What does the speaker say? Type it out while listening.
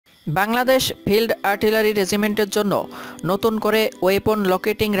Bangladesh field artillery রেজিমেন্টের জন্য নতুন করে ওয়েপন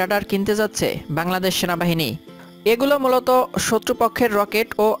লোকেটিং রাডার কিনতে যাচ্ছে বাংলাদেশ সেনাবাহিনী। এগুলো মূলত শত্রুপক্ষের রকেট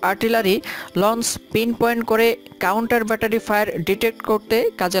ও আর্টিলারি লঞ্চ পিন পয়েন্ট করে কাউন্টার ব্যাটারি ফায়ার ডিটেক্ট করতে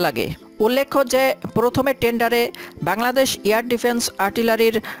কাজে লাগে। উল্লেখ্য যে প্রথমে টেন্ডারে বাংলাদেশ এয়ার ডিফেন্স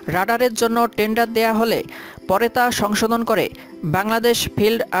আর্টিলারির রাডারের জন্য টেন্ডার দেয়া হলে পরে তা সংশোধন করে বাংলাদেশ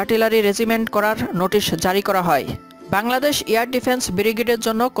ফিল্ড আর্টিলারি রেজিমেন্ট করার নোটিশ জারি করা হয়। বাংলাদেশ এয়ার ডিফেন্স ব্রিগেডের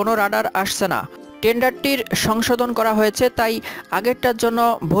জন্য কোনো রাডার আসছে না। টেন্ডারটির সংশোধন করা হয়েছে, তাই আগেরটার জন্য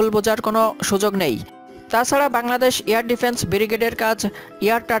ভুল বোঝার কোনো সুযোগ নেই। তাছাড়া বাংলাদেশ এয়ার ডিফেন্স ব্রিগেডের কাজ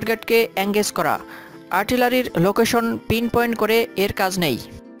এয়ার টার্গেটকে এঙ্গেজ করা, আর্টিলারির লোকেশন পিন পয়েন্ট করে এর কাজ নেই।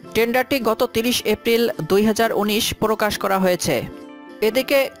 টেন্ডারটি গত 30 এপ্রিল 2019 প্রকাশ করা হয়েছে।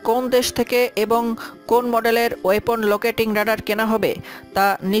 এদিকে কোন দেশ থেকে এবং কোন মডেলের ওয়েপন লোকেটিং রাডার কেনা হবে তা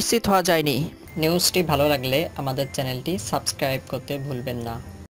নিশ্চিত হওয়া যায়নি। নিউজটি ভালো লাগলে আমাদের চ্যানেলটি সাবস্ক্রাইব করতে ভুলবেন না।